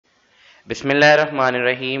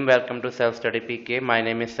Bismillahirrahmanirrahim. Welcome to Self Study PK. My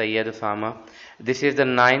name is Sayyed Usama. This is the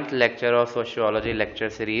ninth lecture of Sociology lecture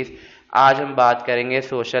series. आज हम बात करेंगे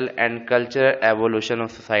social and cultural evolution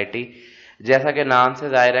of society. जैसा कि नाम से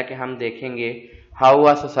जाहिर है कि हम देखेंगे हाउ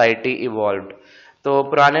आ सोसाइटी इवॉल्व्ड। तो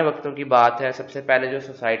पुराने वक्तों की बात है, सबसे पहले जो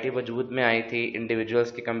सोसाइटी वजूद में आई थी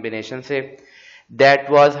इंडिविजुअल्स के कम्बिनेशन से, that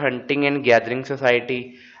was hunting and gathering society.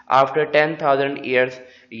 After 10,000 years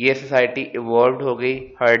ये सोसाइटी इवॉल्व हो गई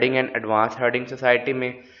herding and advance herding society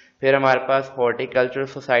में। फिर हमारे पास हॉर्टिकल्चरल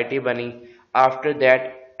सोसाइटी बनी। आफ्टर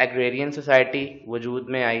दैट एग्रेरियन सोसाइटी वजूद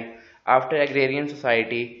में आई। After agrarian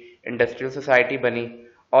society industrial society बनी।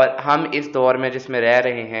 और हम इस दौर में जिसमें रह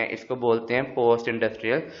रहे हैं इसको बोलते हैं पोस्ट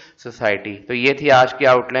इंडस्ट्रियल सोसाइटी। तो ये थी आज की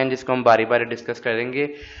आउटलाइन जिसको हम बारी बारी डिस्कस करेंगे।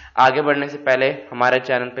 आगे बढ़ने से पहले हमारे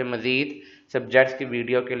चैनल पे मजीद सब्जेक्ट्स की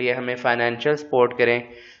वीडियो के लिए हमें फाइनेंशियल सपोर्ट करें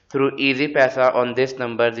थ्रू इजी पैसा ऑन दिस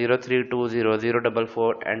नंबर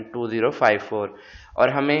 032004 एंड 2054। और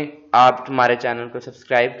हमें आप हमारे चैनल को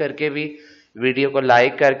सब्सक्राइब करके भी, वीडियो को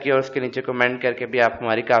लाइक करके और उसके नीचे कमेंट करके भी आप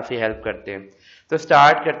हमारी काफ़ी हेल्प करते हैं। तो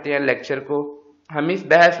स्टार्ट करते हैं लेक्चर को। हम इस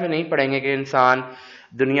बहस में नहीं पढ़ेंगे कि इंसान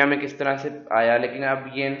दुनिया में किस तरह से आया, लेकिन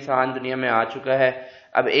अब ये इंसान दुनिया में आ चुका है।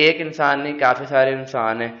 अब एक इंसान नहीं, काफ़ी सारे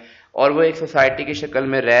इंसान हैं और वो एक सोसाइटी की शक्ल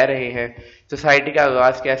में रह रहे हैं। सोसाइटी का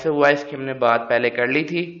आगाज़ कैसे हुआ इसकी हमने बात पहले कर ली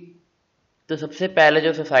थी। तो सबसे पहले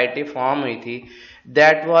जो सोसाइटी फॉर्म हुई थी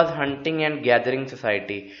that was hunting and gathering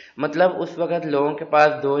society. मतलब उस वक्त लोगों के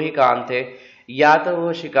पास दो ही काम थे, या तो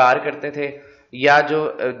वो शिकार करते थे या जो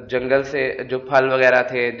जंगल से जो फल वगैरह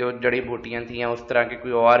थे, जो जड़ी बूटियां थी या उस तरह की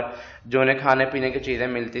कोई और जो उन्हें खाने पीने की चीज़ें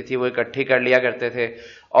मिलती थी वो इकट्ठी कर लिया करते थे।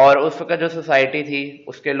 और उस वक्त जो सोसाइटी थी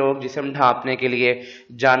उसके लोग जिस्म ढांपने के लिए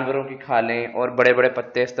जानवरों की खालें और बड़े बड़े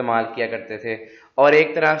पत्ते इस्तेमाल किया करते थे और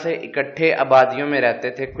एक तरह से इकट्ठे आबादियों में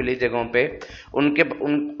रहते थे खुली जगहों पे।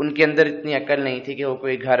 उनके अंदर इतनी अकल नहीं थी कि वो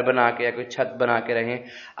कोई घर बना के या कोई छत बना के रहें।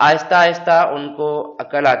 आहिस्ता आहिस्ता उनको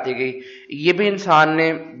अकल आती गई। ये भी इंसान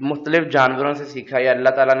ने मुख्तलिफ जानवरों से सीखा या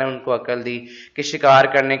अल्लाह ताला ने उनको अकल दी कि शिकार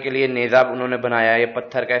करने के लिए नेज़ा उन्होंने बनाया या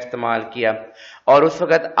पत्थर का इस्तेमाल किया। और उस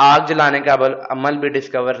वक्त आग जलाने का अमल भी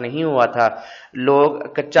डिस्कवर नहीं हुआ था।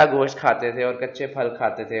 लोग कच्चा गोश्त खाते थे और कच्चे फल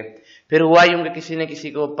खाते थे। फिर हुआ यूं कि किसी ने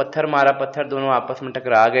किसी को पत्थर मारा, पत्थर दोनों आपस में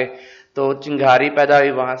टकरा गए तो चिंगारी पैदा हुई।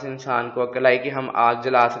 वहां से इंसान को अकल आई कि हम आग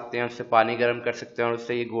जला सकते हैं, उससे पानी गर्म कर सकते हैं और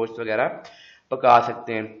उससे ये गोश्त वगैरह पका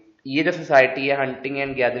सकते हैं। ये जो सोसाइटी है हंटिंग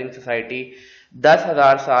एंड गैदरिंग सोसाइटी,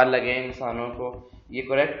 10,000 साल लगे इंसानों को, ये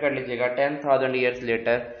करेक्ट कर लीजिएगा। 10,000 ईयर्स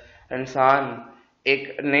लेटर इंसान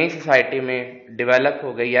एक नई सोसाइटी में डेवलप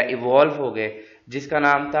हो गए या इवॉल्व हो गए जिसका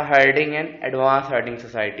नाम था herding and advance herding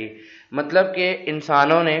society. मतलब कि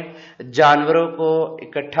इंसानों ने जानवरों को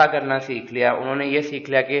इकट्ठा करना सीख लिया। उन्होंने ये सीख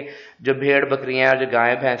लिया कि जो भेड़ बकरियां और जो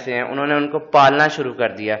गायें भैंसे हैं उन्होंने उनको पालना शुरू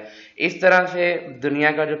कर दिया। इस तरह से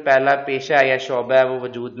दुनिया का जो पहला पेशा है या शोबा है वो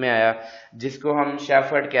वजूद में आया जिसको हम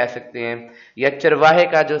शेफर्ड कह सकते हैं, या चरवाहे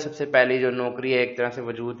का जो सबसे पहली जो नौकरी है एक तरह से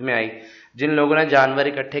वजूद में आई। जिन लोगों ने जानवर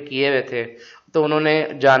इकट्ठे किए हुए थे तो उन्होंने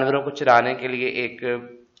जानवरों को चराने के लिए एक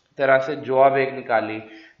तरह से जॉब एक निकाली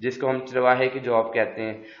जिसको हम चरवाहे की जॉब कहते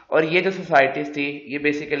हैं। और ये जो सोसाइटीज थी ये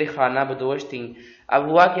बेसिकली खाना बदोश थी। अब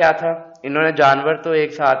हुआ क्या था, इन्होंने जानवर तो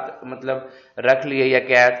एक साथ मतलब रख लिए या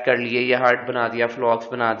कैद कर लिए या हर्ट बना दिया, फ्लॉक्स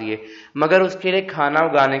बना दिए, मगर उसके लिए खाना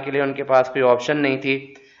उगाने के लिए उनके पास कोई ऑप्शन नहीं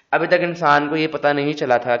थी। अभी तक इंसान को ये पता नहीं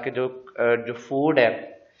चला था कि जो फूड है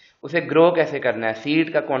उसे ग्रो कैसे करना है।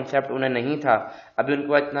 सीड का कॉन्सेप्ट उन्हें नहीं था, अभी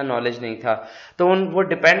उनको इतना नॉलेज नहीं था। तो वो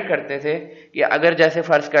डिपेंड करते थे कि अगर जैसे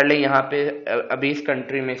फर्ज कर ले यहाँ पे अभी इस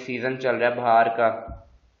कंट्री में सीजन चल रहा है बाहर का,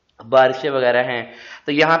 बारिशें वगैरह हैं,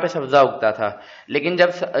 तो यहाँ पे सब्जा उगता था। लेकिन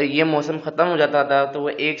जब ये मौसम ख़त्म हो जाता था तो वो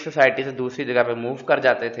एक सोसाइटी से दूसरी जगह पे मूव कर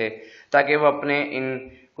जाते थे ताकि वो अपने इन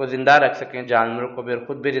को ज़िंदा रख सकें, जानवरों को भी और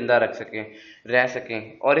ख़ुद भी ज़िंदा रख सकें, रह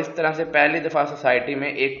सकें। और इस तरह से पहली दफ़ा सोसाइटी में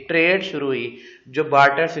एक ट्रेड शुरू हुई जो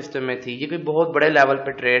बार्टर सिस्टम में थी। ये कोई बहुत बड़े लेवल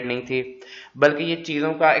पे ट्रेड नहीं थी बल्कि ये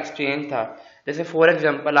चीज़ों का एक्सचेंज था। जैसे फॉर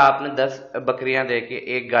एग्जांपल आपने 10 बकरियां दे के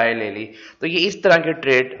एक गाय ले ली, तो ये इस तरह की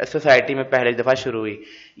ट्रेड सोसाइटी में पहली दफ़ा शुरू हुई।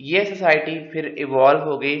 ये सोसाइटी फिर इवॉल्व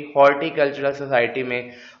हो गई हॉर्टिकल्चरल सोसाइटी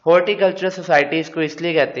में। हॉर्टिकल्चरल सोसाइटी इसको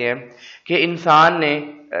इसलिए कहते हैं कि इंसान ने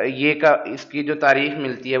इसकी जो तारीख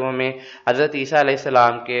मिलती है वो हमें हज़रत ईसा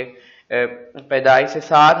अलैहिस्सलाम के पैदाइश से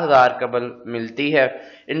 7,000 कबल मिलती है।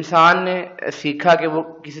 इंसान ने सीखा कि वो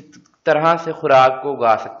किसी तरह से खुराक को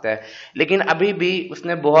उगा सकता है, लेकिन अभी भी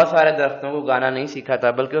उसने बहुत सारे दरख्तों को उगाना नहीं सीखा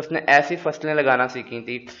था, बल्कि उसने ऐसी फसलें लगाना सीखी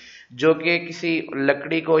थी जो कि किसी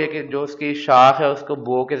लकड़ी को या कि जो उसकी शाख है उसको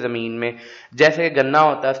बो के ज़मीन में, जैसे गन्ना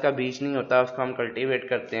होता है उसका बीज नहीं होता, उसको हम कल्टीवेट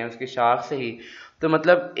करते हैं उसकी शाख से ही, तो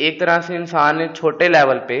मतलब एक तरह से इंसान ने छोटे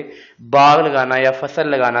लेवल पे बाग लगाना या फसल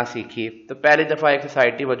लगाना सीखी। तो पहली दफ़ा एक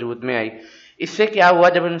सोसाइटी वजूद में आई। इससे क्या हुआ,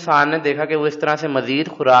 जब इंसान ने देखा कि वो इस तरह से मज़ीद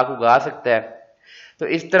खुराक उगा सकता है, तो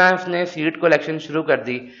इस तरह उसने सीड कलेक्शन शुरू कर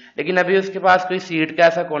दी। लेकिन अभी उसके पास कोई सीड का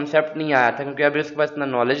ऐसा कॉन्सेप्ट नहीं आया था, क्योंकि अभी उसके पास इतना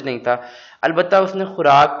नॉलेज नहीं था। अलबत्ता उसने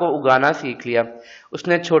खुराक को उगाना सीख लिया।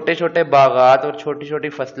 उसने छोटे छोटे बागात और छोटी छोटी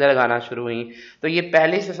फसलें लगाना शुरू हुई। तो ये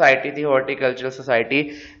पहली सोसाइटी थी, हॉर्टिकल्चरल सोसाइटी,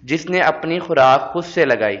 जिसने अपनी खुराक खुद से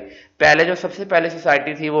लगाई। पहले जो सबसे पहले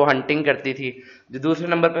सोसाइटी थी वो हंटिंग करती थी। जो दूसरे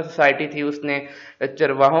नंबर पर सोसाइटी थी उसने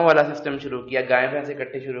चरवाहों वाला सिस्टम शुरू किया, गाय भैंस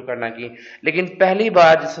इकट्ठी शुरू करना की। लेकिन पहली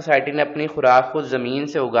बार जिस सोसाइटी ने अपनी खुराक खुद जमीन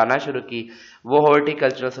से उगाना शुरू की वो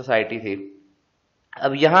हॉर्टिकल्चरल सोसाइटी थी।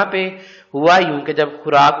 अब यहाँ पे हुआ यूं कि जब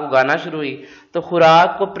खुराक उगाना शुरू हुई तो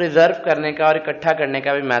खुराक को प्रिजर्व करने का और इकट्ठा करने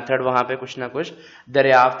का भी मेथड वहाँ पे कुछ ना कुछ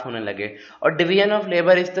दरियाफ्त होने लगे। और डिवीजन ऑफ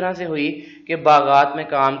लेबर इस तरह से हुई कि बागात में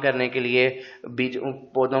काम करने के लिए, बीज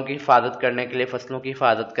पौधों की हिफाजत करने के लिए, फसलों की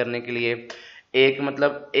हिफाजत करने के लिए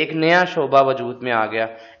एक नया शोबा वजूद में आ गया,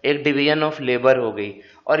 एक डिवीजन ऑफ लेबर हो गई।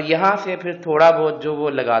 और यहाँ से फिर थोड़ा बहुत जो वो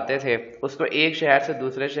लगाते थे उसको एक शहर से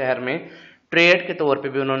दूसरे शहर में ट्रेड के तौर पे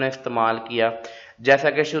भी उन्होंने इस्तेमाल किया। जैसा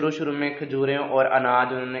कि शुरू शुरू में खजूरें और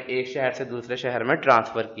अनाज उन्होंने एक शहर से दूसरे शहर में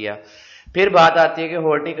ट्रांसफर किया। फिर बात आती है कि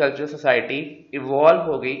हॉर्टिकल्चर सोसाइटी इवॉल्व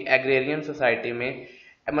हो गई एग्रेरियन सोसाइटी में।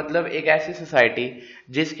 मतलब एक ऐसी सोसाइटी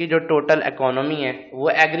जिसकी जो टोटल इकोनॉमी है वो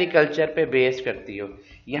एग्रीकल्चर पे बेस्ड करती हो।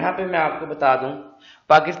 यहाँ पे मैं आपको बता दूं,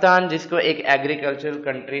 पाकिस्तान जिसको एक एग्रीकल्चरल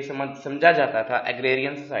कंट्री समझा जाता था,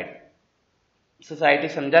 एग्रेरियन सोसाइटी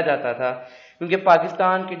समझा जाता था, क्योंकि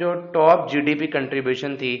पाकिस्तान की जो टॉप जीडीपी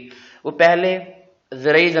कंट्रीब्यूशन थी वो पहले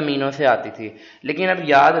ज़रूरी ज़मीनों से आती थी। लेकिन अब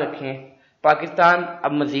याद रखें, पाकिस्तान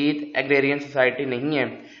अब मज़ीद एग्रेरियन सोसाइटी नहीं है,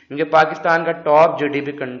 क्योंकि पाकिस्तान का टॉप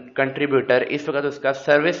जीडीपी कंट्रीब्यूटर इस वक्त उसका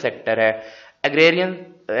सर्विस सेक्टर है।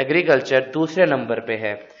 एग्रीकल्चर दूसरे नंबर पे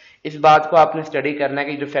है। इस बात को आपने स्टडी करना है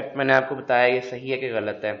कि जो फैक्ट मैंने आपको बताया ये सही है कि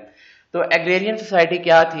गलत है। तो एग्रेरियन सोसाइटी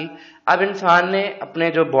क्या थी? अब इंसान ने अपने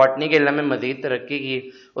जो बॉटनी के इल्म में मज़ीद तरक्की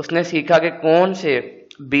की, उसने सीखा कि कौन से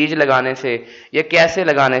बीज लगाने से या कैसे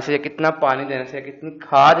लगाने से या कितना पानी देने से या कितनी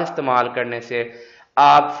खाद इस्तेमाल करने से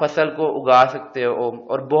आप फसल को उगा सकते हो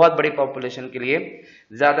और बहुत बड़ी पॉपुलेशन के लिए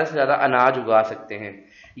ज़्यादा से ज़्यादा अनाज उगा सकते हैं।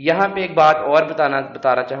 यहाँ पे एक बात और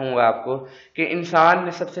बताना चाहूँगा आपको कि इंसान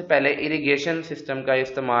ने सबसे पहले इरिगेशन सिस्टम का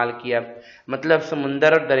इस्तेमाल किया। मतलब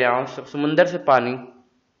समुंदर और दरियाओं, समुंदर से पानी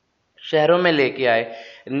शहरों में लेके आए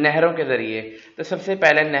नहरों के जरिए। तो सबसे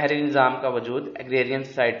पहले नहरी निज़ाम का वजूद एग्रेरियन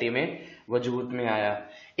सोसाइटी में वजूद में आया।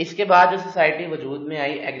 इसके बाद जो सोसाइटी वजूद में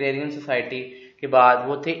आई एग्रेरियन सोसाइटी के बाद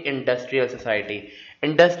वो थी इंडस्ट्रियल सोसाइटी।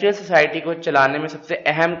 इंडस्ट्रियल सोसाइटी को चलाने में सबसे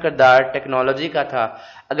अहम किरदार टेक्नोलॉजी का था।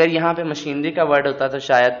 अगर यहाँ पे मशीनरी का वर्ड होता तो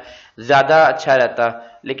शायद ज़्यादा अच्छा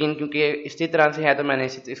रहता, लेकिन क्योंकि इसी तरह से है तो मैंने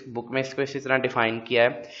इस बुक में इसको इसी तरह डिफाइन किया है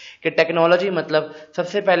कि टेक्नोलॉजी मतलब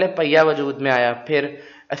सबसे पहले पहिया वजूद में आया, फिर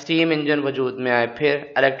स्टीम इंजन वजूद में आए,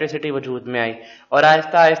 फिर इलेक्ट्रिसिटी वजूद में आई। और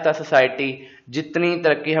आहिस्ता आहिस्ता सोसाइटी जितनी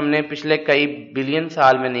तरक्की हमने पिछले कई बिलियन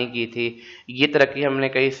साल में नहीं की थी, ये तरक्की हमने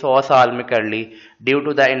कई 100 साल में कर ली due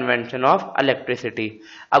to the invention of electricity.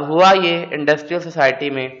 अब हुआ ये, इंडस्ट्रियल सोसाइटी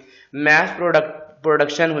में मैस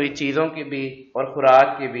प्रोडक्शन हुई चीज़ों की भी और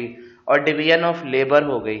खुराक की भी, और डिवीजन ऑफ लेबर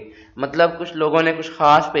हो गई। मतलब कुछ लोगों ने कुछ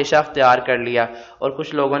खास पेशा अख्तियार कर लिया और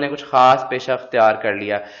कुछ लोगों ने कुछ खास पेशा अख्तियार कर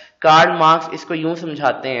लिया। कार्ल मार्क्स इसको यूं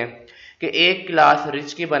समझाते हैं कि एक क्लास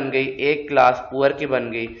रिच की बन गई, एक क्लास पुअर की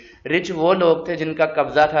बन गई। रिच वो लोग थे जिनका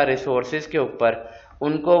कब्जा था रिसोर्सेज के ऊपर,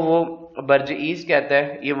 उनको वो बर्जईज कहता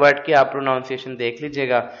है। ये वर्ड की आप प्रोनाउंसिएशन देख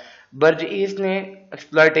लीजिएगा। बर्जईज ने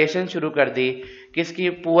एक्सप्लॉयटेशन शुरू कर दी किसकी?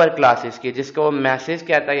 पुअर क्लासेस की, जिसको वो मैसेज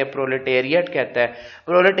कहता है या प्रोलेटेरिएट कहता है।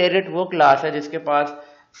 प्रोलेटेरिएट वो क्लास है जिसके पास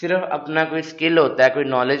सिर्फ अपना कोई स्किल होता है, कोई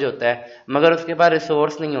नॉलेज होता है, मगर उसके पास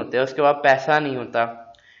रिसोर्स नहीं होते, उसके पास पैसा नहीं होता,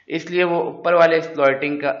 इसलिए वो ऊपर वाले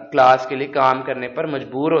एक्सप्लॉइटिंग क्लास के लिए काम करने पर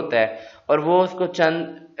मजबूर होता है और वो उसको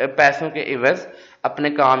चंद पैसों के इवज अपने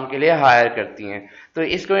काम के लिए हायर करती हैं। तो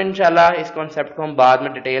इसको इंशाल्लाह इस कॉन्सेप्ट को हम बाद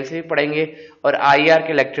में डिटेल से भी पढ़ेंगे और आईआर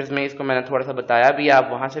के लेक्चर्स में इसको मैंने थोड़ा सा बताया भी, आप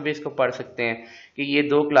वहाँ से भी इसको पढ़ सकते हैं कि ये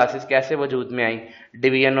दो क्लासेस कैसे वजूद में आई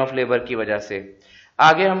डिवीजन ऑफ लेबर की वजह से।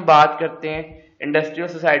 आगे हम बात करते हैं इंडस्ट्रियल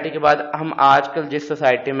सोसाइटी के बाद हम आजकल जिस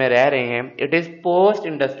सोसाइटी में रह रहे हैं, it is post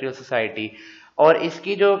industrial society. और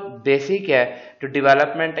इसकी जो बेसिक है, जो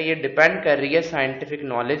डेवलपमेंट है, ये डिपेंड कर रही है साइंटिफिक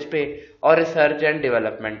नॉलेज पे और रिसर्च एंड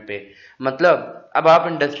डेवलपमेंट पे। मतलब अब आप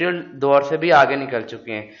इंडस्ट्रियल दौर से भी आगे निकल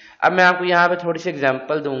चुके हैं। अब मैं आपको यहाँ पे थोड़ी सी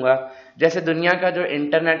एग्जांपल दूंगा। जैसे दुनिया का जो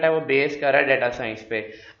इंटरनेट है वो बेस कर रहा है डाटा साइंस पे।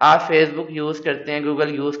 आप फेसबुक यूज़ करते हैं,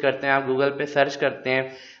 गूगल यूज़ करते हैं, आप गूगल पे सर्च करते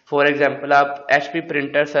हैं, फॉर एग्जाम्पल आप HP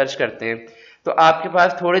प्रिंटर सर्च करते हैं, तो आपके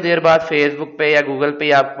पास थोड़ी देर बाद फेसबुक पे या गूगल पे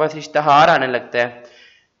या आपके पास इश्तहार आने लगता है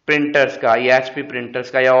प्रिंटर्स का या एचपी प्रिंटर्स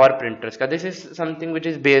का या और प्रिंटर्स का। This is something which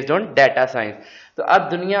is based on data science. तो अब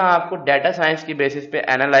दुनिया आपको डाटा साइंस की बेसिस पे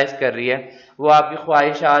एनालाइज कर रही है, वो आपकी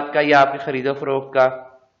ख्वाहिशात का या आपकी खरीदो फरोख्त का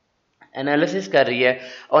एनालिसिस कर रही है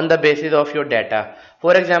on the basis of your data.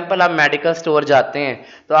 For example आप मेडिकल स्टोर जाते हैं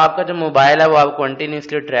तो आपका जो मोबाइल है वो आप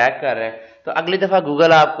कंटिन्यूसली ट्रैक कर रहा है, तो अगली दफ़ा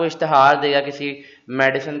गूगल आपको इश्तहार देगा किसी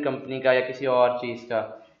मेडिसिन कंपनी का या किसी और चीज़ का।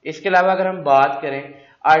 इसके अलावा अगर हम बात करें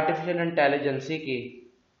आर्टिफिशियल इंटेलिजेंसी की,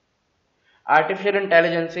 artificial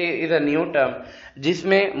intelligence is a new term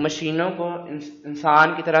जिसमें मशीनों को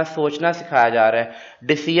इंसान की तरह सोचना सिखाया जा रहा है,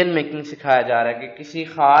 डिसीजन मेकिंग सिखाया जा रहा है कि किसी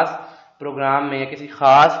खास प्रोग्राम में या किसी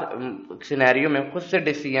खास सिनेरियो में खुद से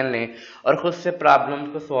डिसीजन लें और खुद से प्रॉब्लम्स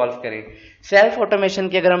को सॉल्व करें। सेल्फ ऑटोमेशन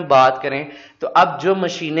की अगर हम बात करें तो अब जो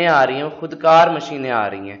मशीनें आ रही हैं वो खुदकार मशीनें आ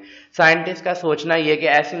रही हैं। साइंटिस्ट का सोचना ये है कि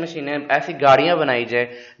ऐसी मशीनें, ऐसी गाड़ियां बनाई जाए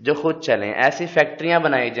जो खुद चलें, ऐसी फैक्ट्रियां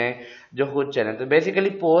बनाई जाएं जो खुद चलें। तो बेसिकली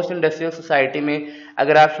पोस्ट इंडस्ट्रियल सोसाइटी में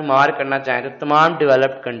अगर आप शुमार करना चाहें तो तमाम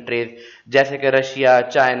डेवलप्ड कंट्रीज जैसे कि Russia,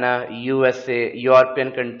 China, USA, European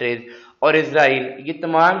countries और इसराइल, ये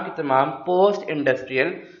तमाम की तमाम पोस्ट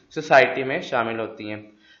इंडस्ट्रियल सोसाइटी में शामिल होती हैं।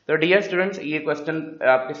 तो डियर स्टूडेंट्स, ये क्वेश्चन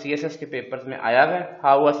आपके सीएसएस के पेपर्स में आया है,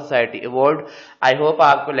 how a society evolved. I hope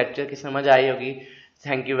आपको लेक्चर की समझ आई होगी।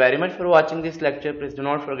 Thank you very much for watching this lecture. Please do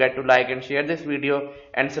not forget to like and share this video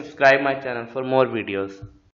and subscribe my channel for more videos.